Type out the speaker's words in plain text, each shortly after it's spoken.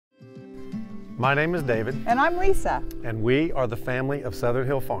My name is David. And I'm Lisa. And we are the family of Southern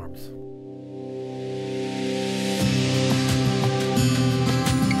Hill Farms.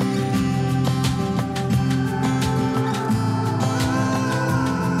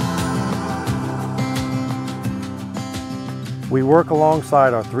 We work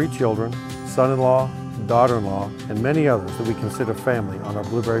alongside our 3 children, son-in-law, daughter-in-law, and many others that we consider family on our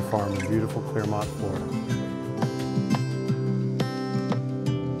blueberry farm in beautiful Clermont, Florida.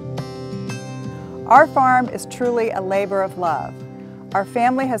 Our farm is truly a labor of love. Our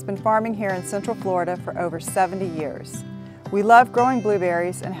family has been farming here in Central Florida for over 70 years. We love growing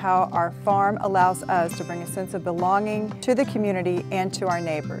blueberries and how our farm allows us to bring a sense of belonging to the community and to our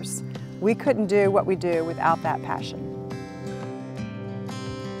neighbors. We couldn't do what we do without that passion.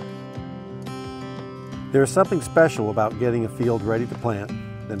 There is something special about getting a field ready to plant,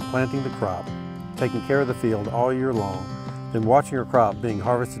 then planting the crop, taking care of the field all year long, then watching our crop being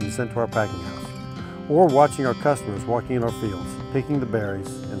harvested and sent to our packing house, or watching our customers walking in our fields, picking the berries,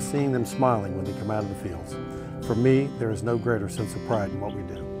 and seeing them smiling when they come out of the fields. For me, there is no greater sense of pride in what we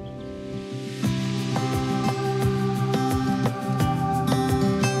do.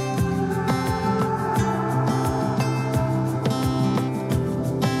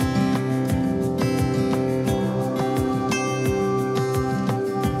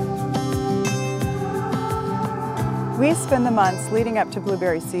 We spend the months leading up to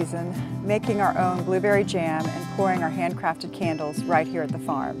blueberry season making our own blueberry jam and pouring our handcrafted candles right here at the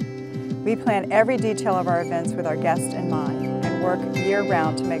farm. We plan every detail of our events with our guests in mind and work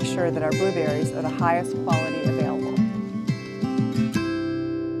year-round to make sure that our blueberries are the highest quality available.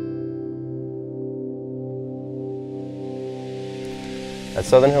 At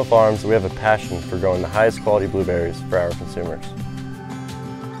Southern Hill Farms, we have a passion for growing the highest quality blueberries for our consumers.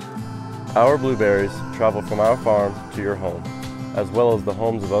 Our blueberries travel from our farm to your home, as well as the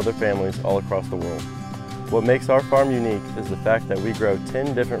homes of other families all across the world. What makes our farm unique is the fact that we grow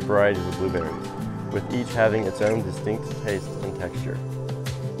 10 different varieties of blueberries, with each having its own distinct taste and texture.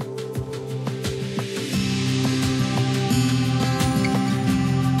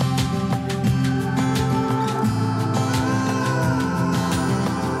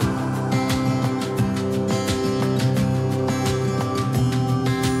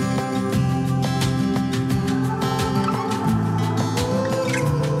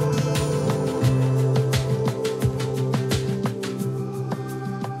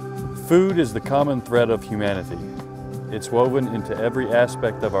 Food is the common thread of humanity. It's woven into every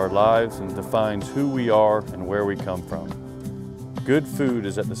aspect of our lives and defines who we are and where we come from. Good food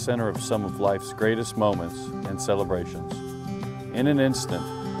is at the center of some of life's greatest moments and celebrations. In an instant,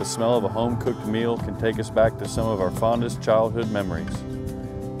 the smell of a home-cooked meal can take us back to some of our fondest childhood memories.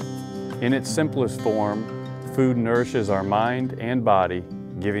 In its simplest form, food nourishes our mind and body,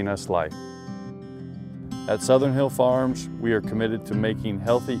 giving us life. At Southern Hill Farms, we are committed to making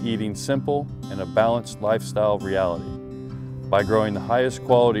healthy eating simple and a balanced lifestyle reality. By growing the highest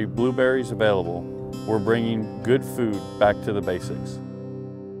quality blueberries available, we're bringing good food back to the basics.